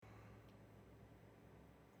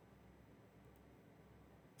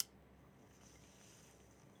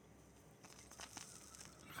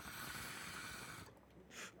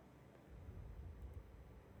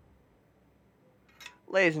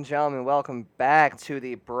Ladies and gentlemen, welcome back to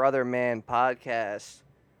the Brother Man podcast.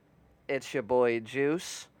 It's your boy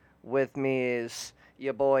Juice. With me is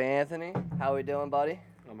your boy Anthony. How we doing, buddy?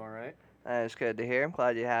 I'm all right. That's good to hear. I'm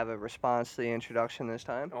glad you have a response to the introduction this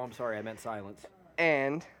time. Oh, I'm sorry. I meant silence.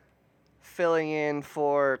 And filling in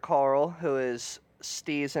for Carl, who is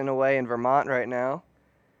steezing away in Vermont right now,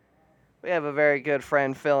 we have a very good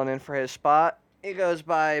friend filling in for his spot. He goes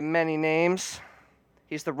by many names.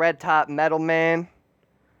 He's the Red Top Metal Man.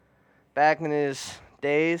 Back in his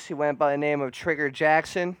days, he went by the name of Trigger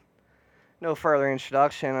Jackson. No further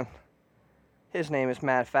introduction. His name is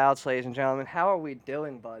Matt Fouts, ladies and gentlemen. How are we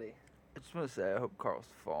doing, buddy? I just want to say I hope Carl's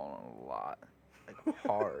falling a lot, like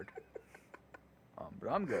hard.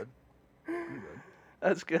 But I'm good.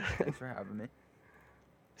 That's good. Thanks for having me.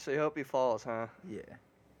 So you hope he falls, huh? Yeah.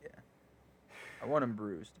 I want him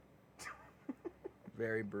bruised.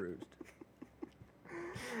 Very bruised.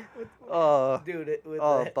 Dude,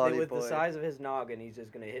 buddy with boy. the size of his noggin, he's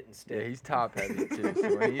just gonna hit and stick. Yeah, he's top heavy too.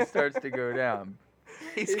 So when he starts to go down,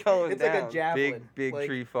 He's going it's down. like a javelin. big like,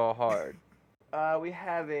 tree fall hard. We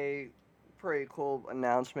have a pretty cool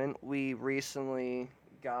announcement. We recently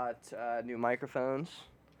got new microphones.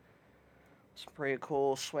 Some pretty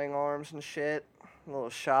cool swing arms and shit. Little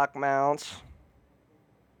shock mounts.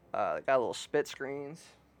 They got little spit screens,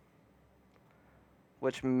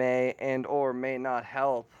 which may and or may not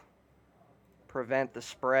help prevent the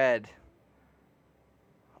spread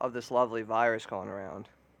of this lovely virus going around.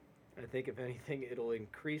 I think if anything, it'll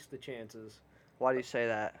increase the chances Why do you say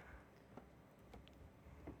that?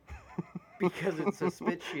 because it's a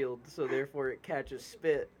spit shield, so therefore it catches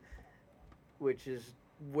spit, which is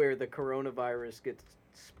where the coronavirus gets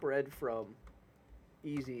spread from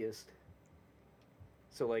easiest.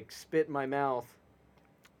 So like spit in my mouth.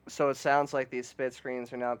 So it sounds like these spit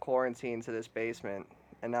screens are now quarantined to this basement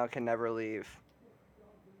and now can never leave.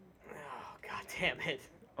 Oh, god damn it.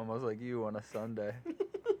 Almost like you on a Sunday.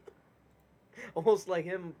 Almost like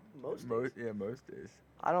him most days. Most days.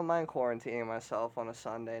 I don't mind quarantining myself on a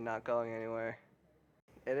Sunday, not going anywhere.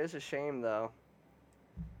 It is a shame, though.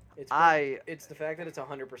 It's the fact that it's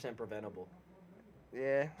 100% preventable.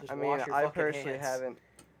 Yeah, Just I mean, wash your I fucking personally hands. haven't.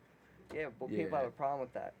 Yeah, but people Yeah. have a problem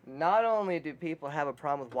with that. Not only do people have a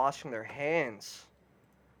problem with washing their hands,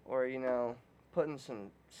 or putting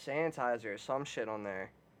some sanitizer or some shit on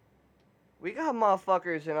there. We got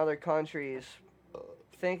motherfuckers in other countries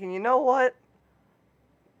thinking, you know what?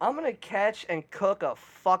 I'm gonna catch and cook a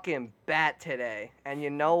fucking bat today, and you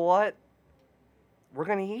know what? We're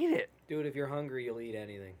gonna eat it. Dude, if you're hungry, you'll eat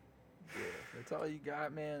anything. Yeah, that's all you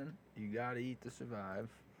got, man. You gotta eat to survive.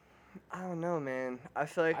 I don't know, man. I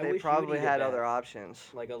feel like I they wish you would probably eat a had bat. other options.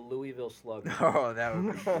 Like a Louisville Slugger. Oh, that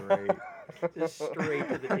would be great. Just straight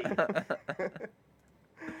to the teeth.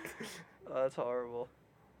 Oh, that's horrible.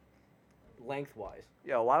 Lengthwise.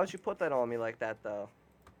 Yo, why would you put that on me like that, though?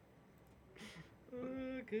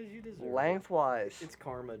 Because you deserve Lengthwise. it. It's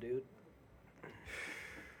karma, dude.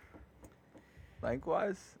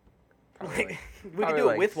 Lengthwise? Probably Like, like- we can probably do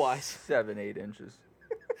like it widthwise. 7-8 inches.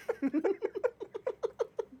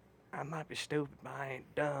 I might be stupid, but I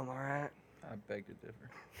ain't dumb, alright? I beg to differ.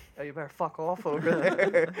 Oh, you better fuck off over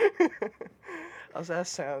there. How's that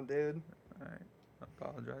sound, dude? Alright, I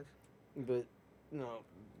apologize. But, no.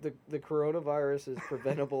 The coronavirus is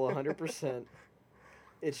preventable 100%.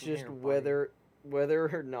 It's Here, just buddy. whether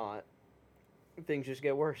or not things just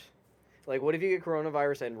get worse. Like, what if you get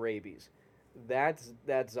coronavirus and rabies? That's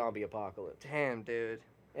zombie apocalypse. Damn, dude.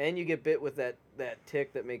 And you get bit with that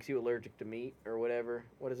tick that makes you allergic to meat or whatever.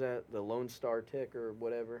 What is that? The Lone Star tick or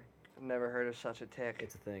whatever. I've never heard of such a tick.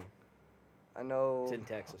 It's a thing. I know. It's in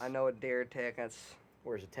Texas. I know a deer tick. That's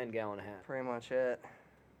Where's a 10-gallon hat? pretty much it.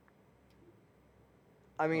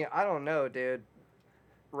 I mean, I don't know, dude.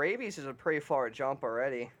 Rabies is a pretty far jump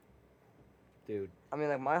already. Dude. I mean,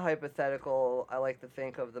 like, my hypothetical I like to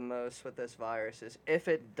think of the most with this virus is if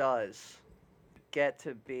it does get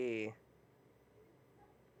to be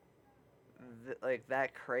like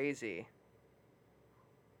that crazy,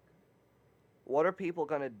 what are people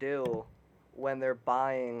gonna do when they're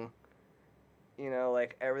buying,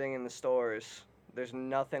 like, everything in the stores? There's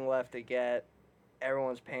nothing left to get.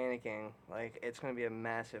 Everyone's panicking. Like, it's gonna be a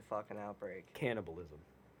massive fucking outbreak. Cannibalism.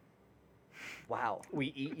 Wow. We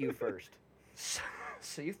eat you first.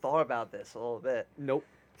 So you thought about this a little bit. Nope.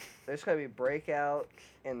 There's gonna be breakout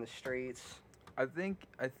in the streets. I think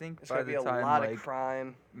There's by gonna be the a time lot like of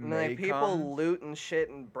crime. And then, May like, people comes- loot and shit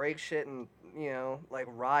and break shit and like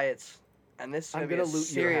riots. And this is I'm gonna be gonna a loot your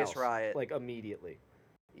serious house, riot. like immediately.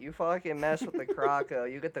 You fucking mess with the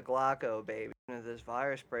Croco, you get the Glocko, baby. If this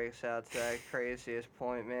virus breaks out to that craziest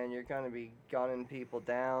point, man, you're gonna be gunning people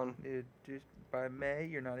down. Dude, just by May,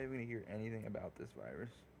 you're not even gonna hear anything about this virus.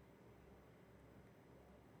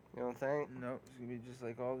 You don't think? No, it's gonna be just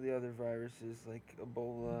like all the other viruses, like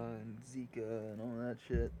Ebola and Zika and all that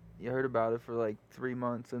shit. You heard about it for like 3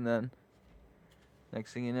 months, and then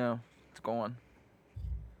next thing you know, it's gone.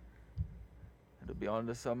 It'll be on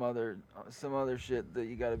to some other shit that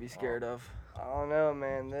you gotta be scared of. I don't know,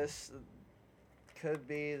 man. This could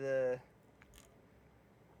be the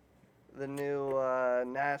new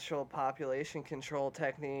natural population control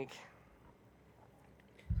technique.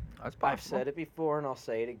 That's possible. I've said it before and I'll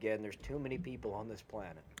say it again. There's too many people on this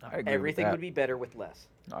planet. I agree with Everything that. would be better with less.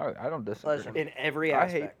 I don't disagree. Listen, In every I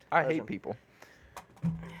aspect. hate Listen. people.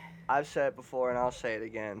 I've said it before and I'll say it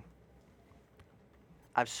again.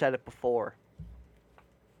 I've said it before.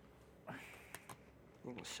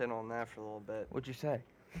 You can sit on that for a little bit. What'd you say?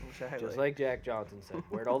 Exactly. Just like Jack Johnson said.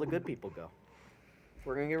 Where'd all the good people go?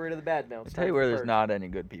 We're going to get rid of the bad now. I'll It's tell you time where for there's purge. not any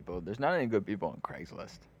good people. There's not any good people on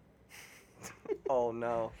Craigslist. Oh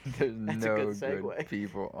no. There's That's a no good good segue.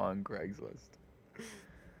 people on Craigslist.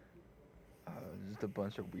 Just a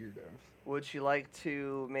bunch of weirdos. Would you like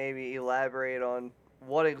to maybe elaborate on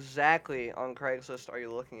what exactly on Craigslist are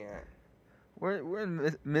you looking at? We're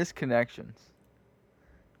in misconnections.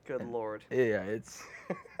 Good lord. Yeah, it's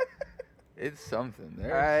something.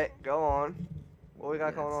 There's, All right, go on. What we got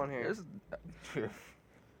yeah, going on here?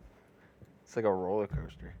 It's like a roller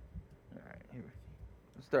coaster. All right, here.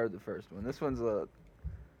 Let's start with the first one. This one's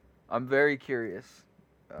I'm very curious.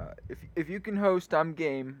 If you can host, I'm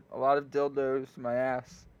game. A lot of dildos, my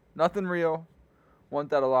ass. Nothing real. Want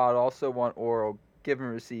that a lot. Also want oral. Give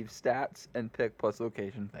and receive stats and pick plus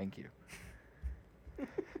location. Thank you.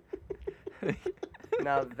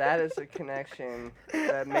 Now that is a connection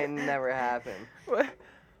that may never happen. What?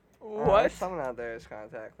 There's someone out there is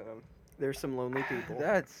contacting him. There's some lonely people.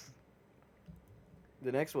 That's.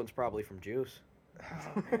 The next one's probably from Juice.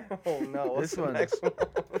 Oh no, what's This the one's next one?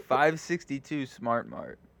 562 Smart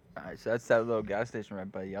Mart. Alright, so that's that little gas station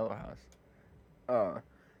right by Yellow House.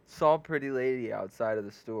 Saw a pretty lady outside of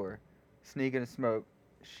the store, sneaking a smoke.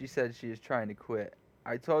 She said she was trying to quit.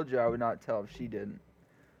 I told you I would not tell if she didn't.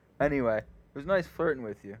 Anyway, it was nice flirting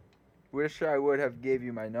with you. Wish I would have gave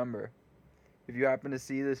you my number. If you happen to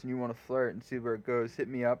see this and you want to flirt and see where it goes, hit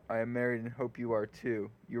me up. I am married and hope you are too.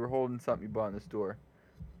 You were holding something you bought in the store.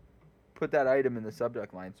 Put that item in the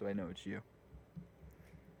subject line so I know it's you.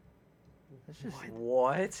 That's just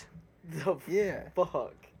What? The yeah.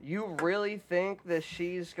 fuck? You really think that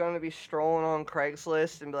she's gonna be strolling on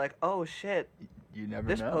Craigslist and be like, "Oh shit, You never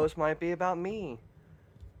this know. post might be about me"?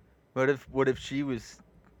 What if she was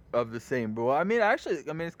of the same? Well, I mean, actually,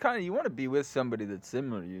 it's kind of you want to be with somebody that's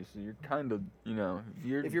similar to you, so you're kind of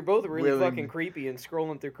If you're both really willing- fucking creepy and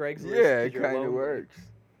scrolling through Craigslist, yeah, 'cause it you're kind of lonely. works.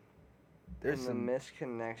 There's In some. the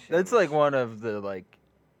misconnection. That's like one of the like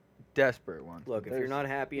desperate ones. Look, if There's- you're not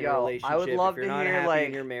happy in Yo, I a would relationship, love if you're to not hear, happy in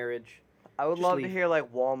like- your marriage, I would just love to leave. hear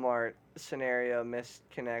like Walmart scenario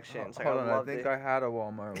misconnections. Like, hold I on, would I love think to I had a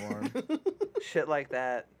Walmart one. shit like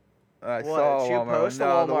that. I What, saw a did you Walmart post one.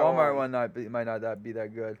 a No, the Walmart Walmart one? one might not be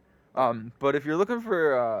that good. But if you're looking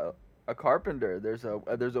for a carpenter, there's a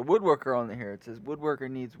woodworker on here. It says woodworker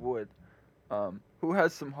needs wood. Who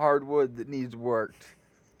has some hardwood that needs worked?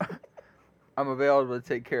 I'm available to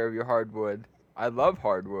take care of your hardwood. I love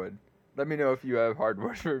hardwood. Let me know if you have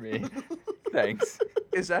hardwood for me. Thanks.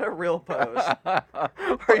 Is that a real post?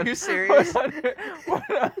 Are you serious?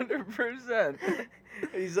 100%.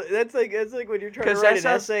 That's like when you're trying to 'Cause write that an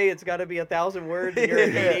sounds- essay. It's got to be 1,000 words, and you're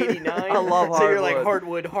at Yeah. 89. I love So you're like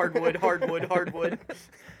hardwood. hardwood.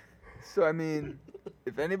 So I mean,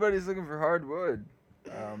 if anybody's looking for hardwood,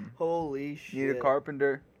 Holy shit! need a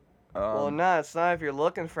carpenter. Well, no, it's not if you're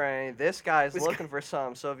looking for any. This guy's This looking for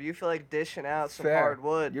some. So if you feel like dishing out some Fair.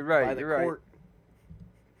 hardwood, You're By right. the You're right. court.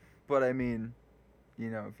 But I mean,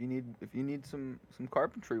 if you need some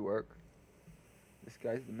carpentry work, this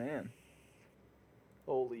guy's the man.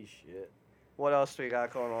 Holy shit! what else do we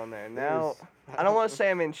got going on there? Now, There's- I don't want to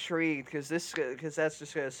say I'm intrigued because that's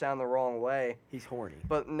just gonna sound the wrong way. He's horny.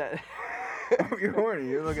 But no, Oh, you're horny.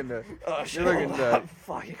 You're looking to. oh, You're looking hold to- up,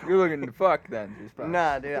 fucking You're looking to fuck then, Juice Box.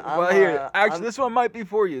 Nah, dude. I'm, Well, here, actually, I'm- this one might be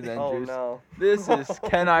for you then, Oh Juice. no. This is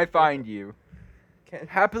Can I Find You? Can-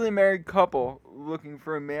 Happily married couple looking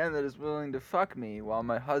for a man that is willing to fuck me while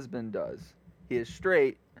my husband does. He is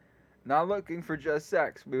straight, not looking for just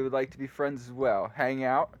sex. We would like to be friends as well. Hang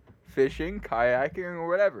out, fishing, kayaking, or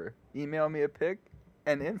whatever. Email me a pic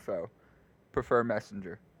and info. Prefer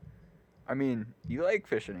messenger. I mean, you like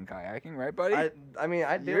fishing and kayaking, right, buddy? I mean,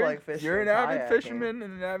 I do You're- like fishing. You're an and avid kayaking. fisherman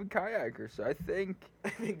and an avid kayaker, so I think I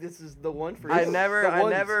think this is the one for I you. never, The I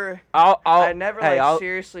ones. never, I'll I never hey, like I'll,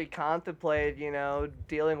 seriously contemplated,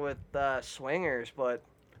 dealing with swingers. But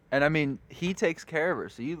and I mean, he takes care of her,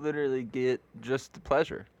 so you literally get just the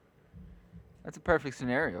pleasure. That's a perfect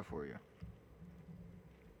scenario for you.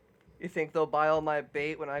 you think they'll buy all my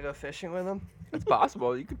bait when I go fishing with them? It's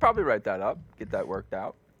possible. You could probably write that up, get that worked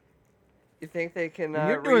out. You think they can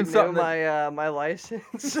You're doing renew something my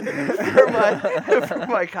license for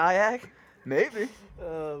my kayak? Maybe.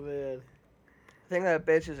 Oh man, I think that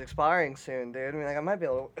bitch is expiring soon, dude. I mean, like, I might be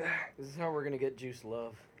able to. this is how we're gonna get Juice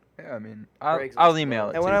Love. Yeah, I mean, I'll Craigslist email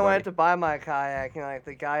it quote. And to when you, I went buddy. to buy my kayak, like,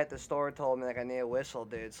 the guy at the store told me, like, I need a whistle,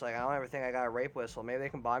 dude. It's like, I don't ever think I got a rape whistle. Maybe they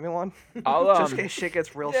can buy me one? I'll, Just in case shit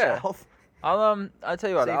gets real yeah. south. I'll tell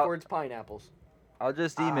you what, Safe words, pineapples. I'll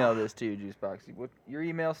just email this to you, Juicebox. What your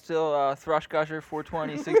email still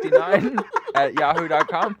thrushgusher42069 at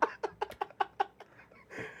yahoo.com?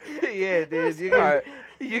 Yeah, dude. You All can, right.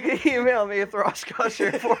 you can email me at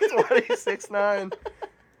thrushgusher42069.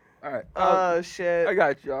 All right. Oh, shit. I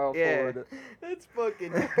got you. I'll Yeah. forward it. That's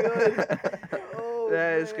fucking good. Oh,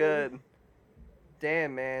 That is man. good.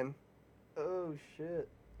 Damn, man. Oh shit.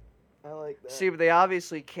 I like that. See, but they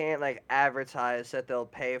obviously can't, like, advertise that they'll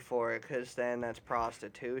pay for it, because then that's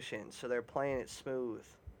prostitution. So they're playing it smooth.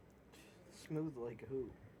 Smooth like who?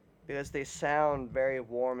 Because they sound very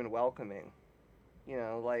warm and welcoming.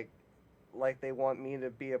 Like they want me to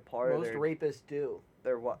be a part Most of rapists do.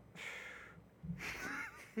 their what?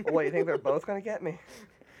 What, you think they're both gonna get me?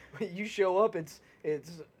 You show up, it's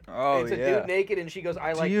Oh, it's a yeah. dude naked, and she goes,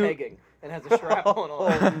 "I like you- pegging," and has a strap on, Oh,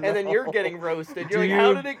 and then you're no. getting roasted. Do You're like, you-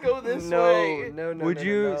 "How did it go this way?" No. Would no,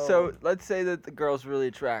 you, no. so let's say that the girl's really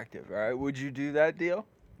attractive, all right? Would you do that deal?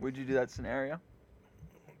 Would you do that scenario?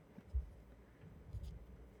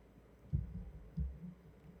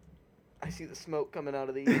 I see the smoke coming out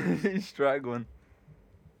of the ears. He's struggling.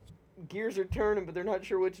 Gears are turning, but they're not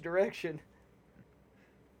sure which direction.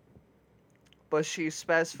 But she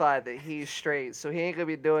specified that he's straight, so he ain't gonna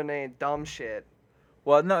be doing any dumb shit.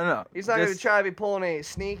 Well, no. He's not gonna just- try to be pulling any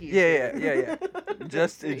sneaky Yeah, shit. yeah.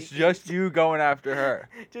 It's just you going after her.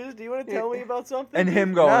 Just, do you want to tell me about something? And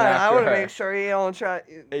him No, going I after want to her. make sure he don't try.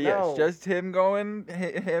 No. Yes, just him going,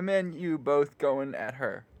 him and you both going at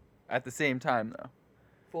her at the same time, though.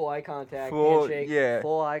 Full eye contact, Full, handshake, yeah.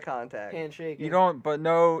 full eye contact. handshake. You don't, but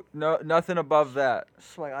no, nothing above that.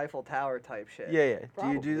 It's like Eiffel Tower type shit. Yeah. Do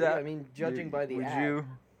Probably. you do that? I mean, judging by the would act. you?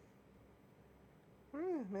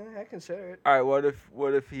 Man, I consider it. All right.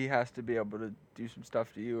 What if he has to be able to do some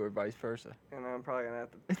stuff to you, or vice versa? And I'm probably gonna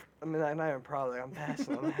have to. I mean, not even probably. I'm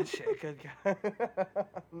passing on that shit. Good God.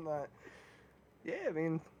 I'm not. Yeah, I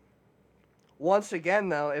mean. Once again,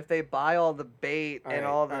 though, if they buy all the bait and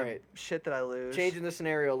all the alright. shit that I lose. Changing the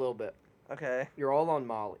scenario a little bit. Okay. You're all on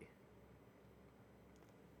Molly.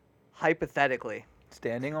 Hypothetically.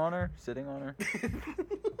 Standing on her, sitting on her.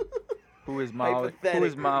 Who is Molly? Who is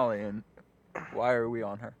Hypothetically. Molly, and why are we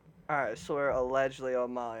on her? Alright, so we're allegedly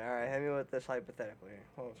on Molly. Alright, hit me with this hypothetically.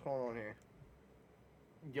 What's going on here?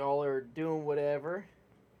 Y'all are doing whatever,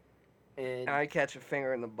 and And I catch a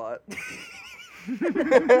finger in the butt.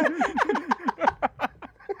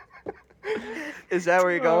 Is that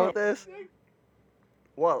where you're going with this?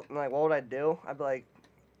 What? Like, what would I do? I'd be like,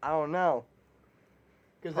 I don't know.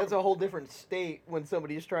 because that's a whole different state when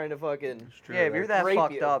somebody's trying to fucking. It's true, Yeah, if you're that Rape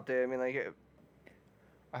fucked you. up, dude. I mean, like,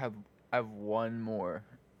 I have one more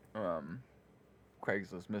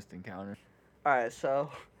Craigslist missed encounter. alright,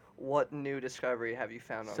 so what new discovery have you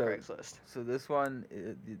found on So- Craigslist? So this one,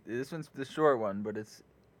 this one's the short one, but it's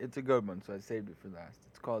a good one, so I saved it for last.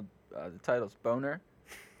 It's called the title's Boner,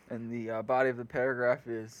 and the body of the paragraph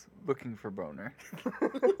is looking for boner.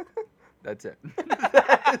 That's it.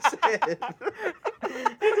 That's it.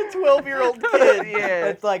 It's a 12-year-old kid. Yeah.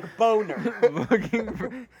 It's like boner. looking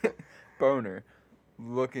for boner,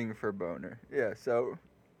 looking for boner. Yeah. So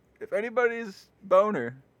if anybody's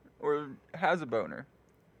boner or has a boner,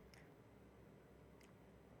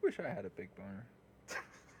 wish I had a big boner.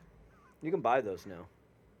 You can buy those now.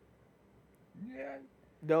 Yeah.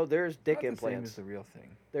 No, there's dick not the same implants. as the real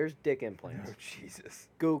thing. There's dick Oh implants. Jesus.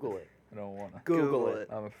 Google it. I don't wanna. Google, Google it. it.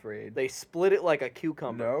 I'm afraid. They split it like a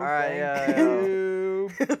cucumber. No. Alright, thank yeah,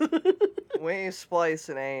 you. We ain't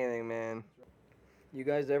splicing anything, man. You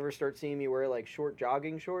guys ever start seeing me wear like short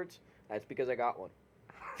jogging shorts? That's because I got one.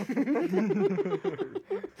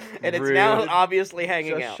 And it's now Rude. obviously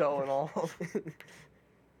hanging Just out. showing off.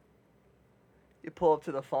 You pull up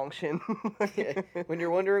to the function. Yeah. When you're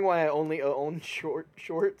wondering why I only own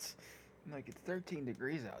shorts, I'm like, it's 13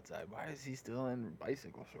 degrees outside. Why is he still in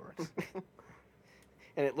bicycle shorts?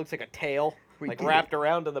 And it looks like a tail, We like get wrapped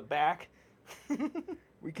around to the back.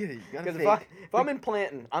 We get it. You gotta Because fake. if I'm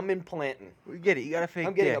implanting, I'm implanting. We get it. You gotta fake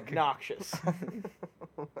I'm getting dick. obnoxious.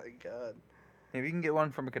 Oh my god. Maybe you can get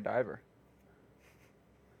one from a cadaver.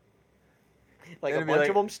 Like It'd a be bunch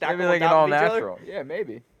of them stacked maybe on like an top all of each other. natural. Yeah,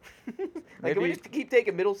 maybe. Like, can we Maybe- just keep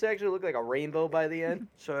taking middle section to look like a rainbow by the end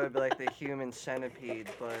So it'd be like the human centipede,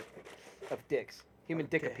 but of dicks? Human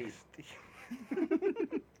dickipede.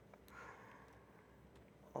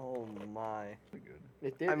 Oh my.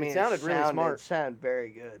 It did. I mean, it sounded really smart. It sounded very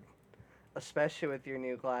good, especially with your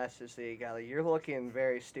new glasses that you got. Like, you're looking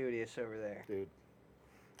very studious over there. Dude,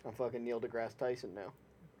 I'm fucking Neil deGrasse Tyson now.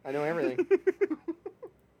 I know everything.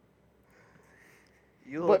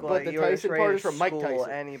 You But- look but like the you were just Tyson ready part to is from Mike school Tyson.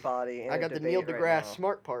 anybody. In I a got the debate Neil right deGrasse now.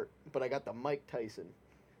 smart part, but I got the Mike Tyson.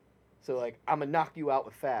 So, like, I'm going to knock you out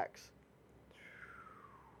with facts.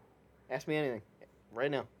 Ask me anything. Right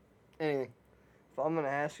now. Anything. If I'm gonna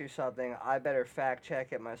ask you something, I better fact check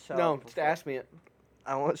it myself. No, just before- ask me it.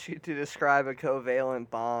 I want you to describe a covalent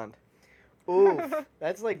bond. Oof.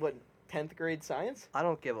 That's like, what, 10th grade science? I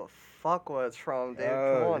don't give a fuck what it's from, dude. Come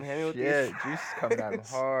Oh, on, hit me with these. shit. Juice is coming out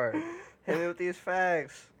facts. hard. Hit me with these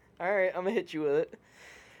facts. All right, I'm going to hit you with it.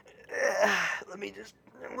 Let me just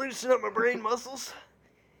loosen up my brain muscles.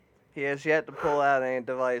 He has yet to pull out any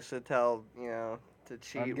device to tell, to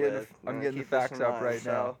cheat I'm getting with. I'm You know, getting the keep this facts in up mind, right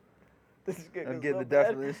now. This is good. I'm 'cause getting the so bad.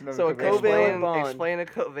 definition of So a a covalent covalent bond. Explain a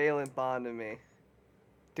covalent bond to me.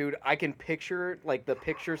 Dude, I can picture like the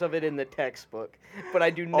pictures of it in the textbook, but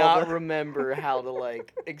I do All not the- remember how to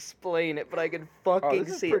like explain it. But I can Oh, fucking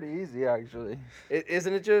this is see pretty easy, actually. it.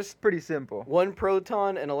 Isn't it just Pretty simple. one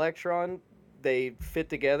proton and electron? They fit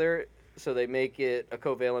together, so they make it a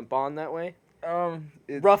covalent bond that way.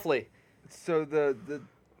 It's, Roughly. so the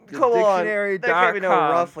Come on. There can't be no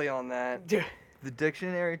dictionary.com roughly on that. the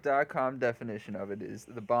dictionary.com definition of it is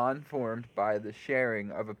the bond formed by the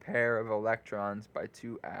sharing of a pair of electrons by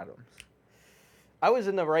two atoms. I was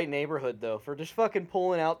in the right neighborhood though for just fucking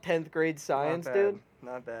pulling out 10th grade science, Not bad. dude.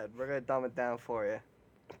 Not bad. We're gonna dumb it down for you.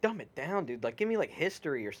 Dumb it down, dude. Like give me like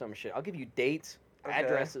history or some shit. I'll give you dates, Okay.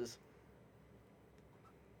 addresses.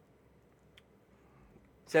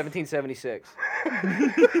 1776.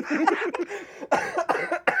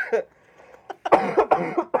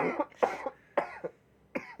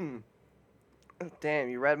 Damn,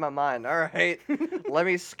 you read my mind. All right, let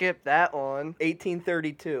me skip that one.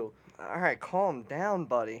 1832. All right, calm down,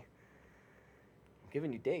 buddy. I'm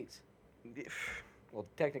giving you dates. Well,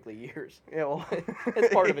 technically years. Yeah, well,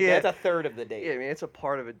 That's part of it. Yeah. That's a third of the date. Yeah, I mean it's a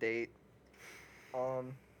part of a date.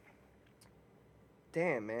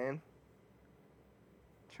 Damn, man.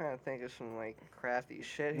 Trying to think of some like crafty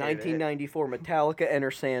shit here. 1994, Metallica, Enter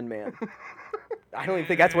Sandman. I don't even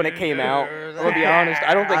think that's when it came out. I'm gonna be honest.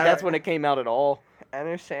 I don't think that's when it came out at all.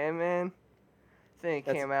 Enter Sandman. I think it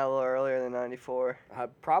That's- came out a little earlier than '94.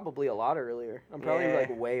 Probably a lot earlier. I'm probably Yeah.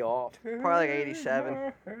 like way off. Probably like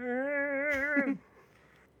 87.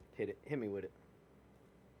 Hit it. Hit me with it.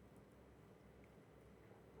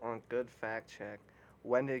 On good fact check.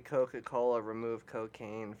 When did Coca-Cola remove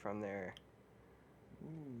cocaine from their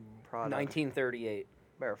product? 1938.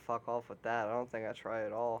 Better fuck off with that. I don't think that's right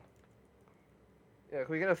at all. Yeah,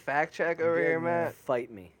 can we get a fact check over here, Matt?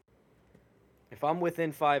 Fight me. If I'm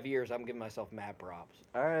within 5 years, I'm giving myself mad props.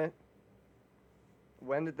 All right.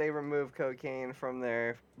 When did they remove cocaine from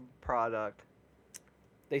their product?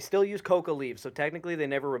 They still use coca leaves, so technically they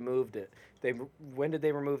never removed it. When did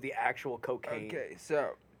they remove the actual cocaine? Okay,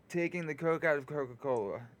 so taking the Coke out of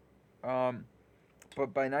Coca-Cola.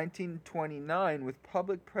 But by 1929, with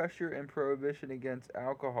public pressure and prohibition against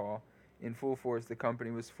alcohol in full force, the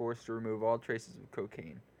company was forced to remove all traces of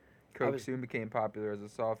cocaine. Coke soon became popular as a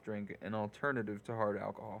soft drink, an alternative to hard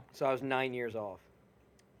alcohol. So I was 9 years off.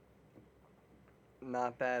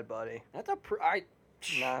 Not bad, buddy. That's a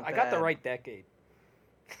Not I got the bad. right decade.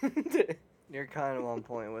 You're kind of on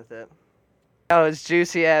point with it. Oh, it's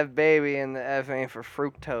Juicy F Baby and the F ain't for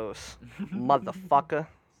fructose. Motherfucker.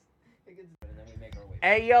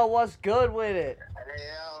 Hey, yo, what's good with it? Hey,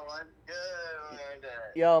 yo, what's good?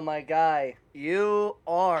 Yo, my guy, you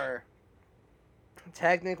are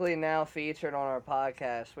technically now featured on our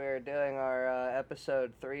podcast. We are doing our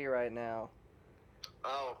episode 3 right now.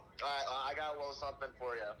 Oh, alright, I got a little something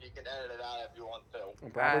for you. You can edit it out if you want to. I'm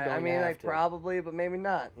probably I going mean, to like, have to. probably, but maybe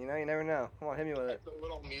not. You know, you never know. Come on, hit me with it. It's a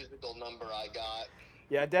little musical number I got.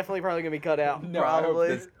 Yeah, definitely probably going to be cut out. No,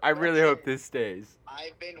 Probably. I really hope this stays.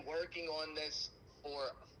 I've been working on this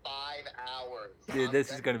for 5 hours. Dude,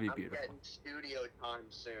 this is gonna be I'm beautiful. getting studio time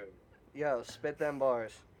soon. Yo, spit them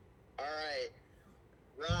bars. Alright.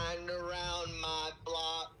 Riding around my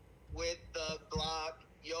block with the Glock.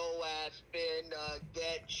 Yo ass finna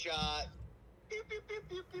get shot. Pew, pew, pew,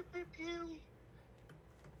 pew, pew, pew, pew.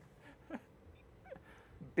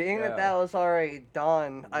 Being Yeah. that was already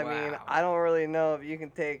done, I mean, Wow. I don't really know if you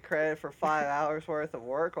can take credit for 5 hours worth of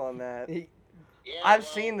work on that. He- Yeah, I've well,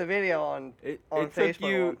 seen the video on It On took Facebook at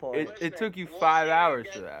you one point. it took you we'll 5 see who hours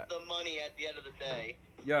for gets that. the money at the end of the day.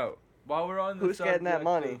 Yo, while we're on the Who's getting that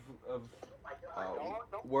money? of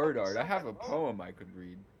word art, I have a poem I could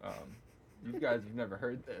read. You guys have never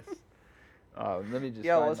heard this. Let me just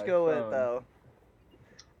Yo, find let's my go with phone though.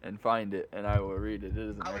 and find it, and I will read it. It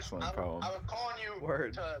is an excellent poem. I was calling you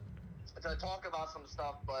Word. to talk about some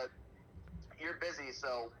stuff, but you're busy,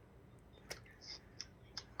 so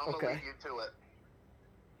I'm Okay. gonna leave you to it.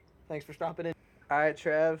 Thanks for stopping in. All right,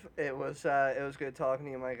 Trev. It was good talking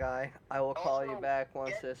to you, my guy. I will call you Also, back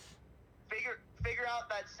once get- this. Figure out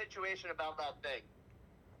that situation about that thing.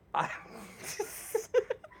 I,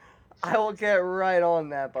 I will get right on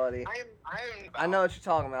that, buddy. I know what you're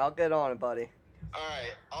talking about. I'll get on it, buddy. All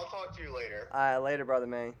right, I'll talk to you later. All right, later, brother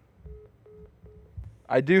man.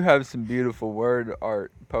 I do have some beautiful word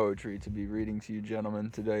art poetry to be reading to you gentlemen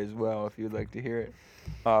today as well, if you'd like to hear it.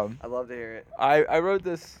 I'd love to hear it. I wrote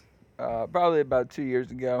this probably about 2 years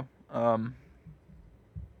ago.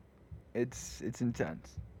 It's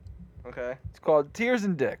intense. Okay. It's called Tears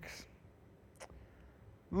and Dicks.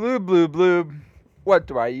 Lube, lube, lube. What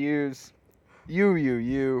do I use?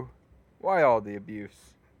 You. Why all the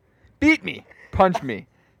abuse? Beat me, punch me,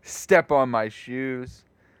 step on my shoes.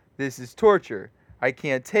 This is torture. I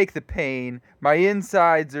can't take the pain. My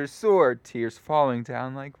insides are sore, tears falling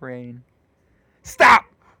down like rain. Stop!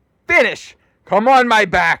 Finish! Come on my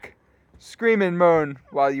back! Scream and moan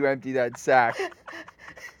while you empty that sack.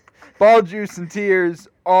 Ball juice and tears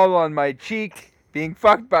all on my cheek. Being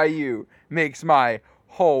fucked by you makes my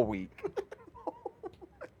whole week.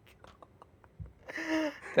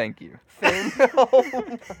 Thank you.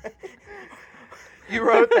 You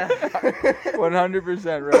wrote that.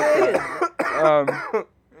 100% wrote that.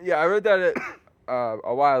 Yeah, I wrote that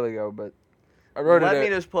a while ago, but I wrote Let it me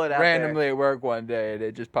just put it out randomly at work one day, and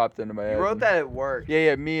it just popped into my there. head. You wrote that at work.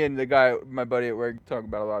 Yeah, me and the guy, my buddy at work, talk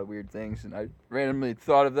about a lot of weird things, and I randomly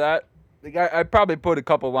thought of that. The guy, I probably put a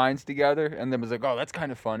couple lines together, and then was like, "Oh, that's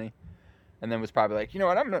kind of funny," and then was probably like, "You know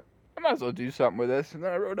what? I might as well do something with this," and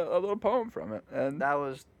then I wrote a little poem from it, and That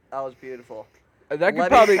was beautiful. that could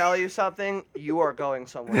Let probably me tell you something. You are going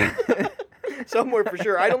somewhere. Somewhere for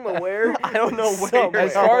sure. I don't know where. I don't know where. Somewhere.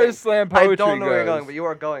 as far as slam poetry I don't know goes, where you're going, but you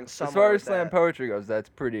are going somewhere. as far as with slam that. poetry goes, that's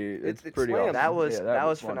pretty. It's It's pretty slam. awesome. That was Yeah, that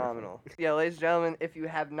was wonderful. phenomenal. Yeah, ladies and gentlemen, if you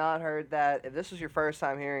have not heard that, if this was your first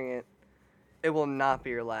time hearing it, it will not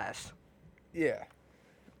be your last. Yeah,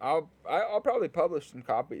 I'll probably publish some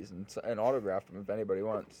copies and autograph them if anybody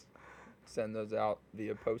wants. Send those out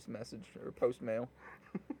via post message or post mail.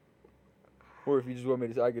 Or if you just want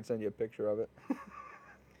me to, I could send you a picture of it.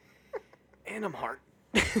 And I'm heart.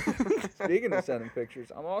 Speaking of sending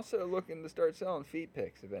pictures, I'm also looking to start selling feet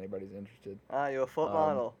pics if anybody's interested. You're a foot Um,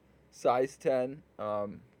 model. Size 10. I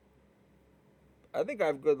think I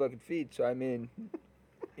have good looking feet, so I mean,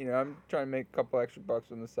 you know, I'm trying to make a couple extra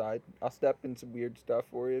bucks on the side. I'll step in some weird stuff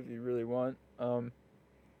for you if you really want. But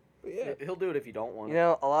yeah. He'll do it if you don't want You it.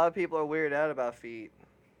 know, a lot of people are weirded out about feet.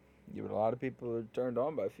 Yeah, but a lot of people are turned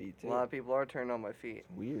on by feet A too. lot of people are turned on by feet.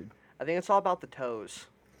 It's weird. I think it's all about the toes.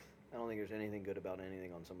 I don't think there's anything good about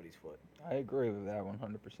anything on somebody's foot. I agree with that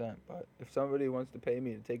 100%. But if somebody wants to pay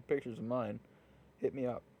me to take pictures of mine, hit me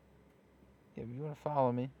up. Yeah, if you want to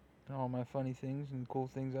follow me and all my funny things and cool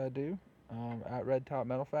things I do, at Red Top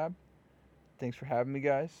Metal Fab. Thanks for having me,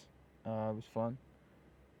 guys. It was fun.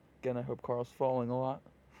 Again, I hope Carl's falling a lot.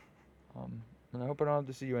 And I hope I don't have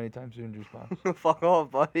to see you anytime soon, Juicebox. Fuck off,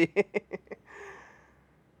 buddy.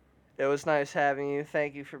 It was nice having you.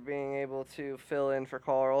 Thank you for being able to fill in for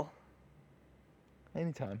Carl.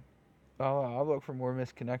 Anytime. I'll look for more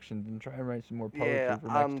misconnections and try and write some more poetry Yeah, for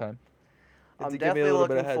next time. I'm To give me a definitely little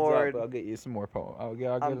bit of looking heads forward. up, I'll get you some more poem. I'll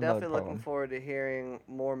get I'm another definitely poem. looking forward to hearing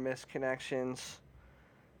more misconnections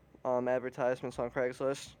advertisements on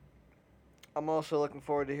Craigslist. I'm also looking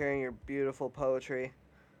forward to hearing your beautiful poetry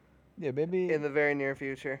Yeah, maybe in the very near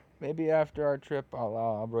future. maybe after our trip,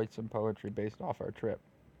 I'll write some poetry based off our trip.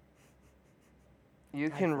 You I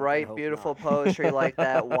can fucking write hope beautiful not. poetry like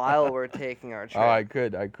that while we're taking our trip. Oh, I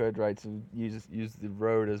could write some use the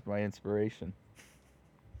road as my inspiration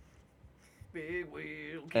Big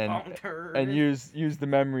wheel, keep And- on turning. and use the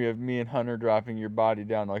memory of me and Hunter dropping your body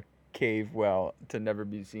down a cave well to never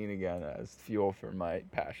be seen again as fuel for my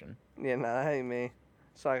passion. Yeah, nah, that ain't me.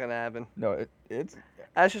 It's not gonna happen. No, it's.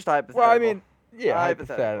 That's just hypothetical. Well, I mean, yeah,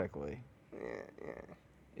 Hypothetical. hypothetically. Yeah.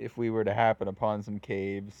 If we were to happen upon some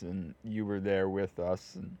caves and you were there with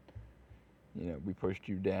us and, we pushed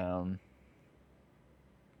you down,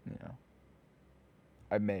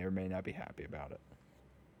 I may or may not be happy about it.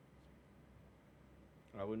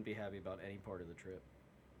 I wouldn't be happy about any part of the trip.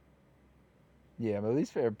 Yeah, but the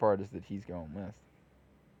least favorite part is that he's going with.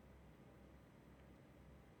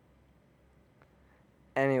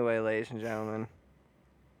 Anyway, ladies and gentlemen,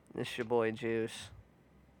 this is your boy Juice,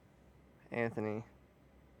 Anthony,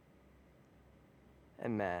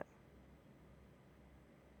 and Matt.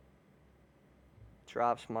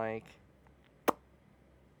 Drops mic.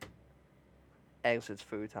 Exits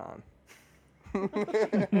futon.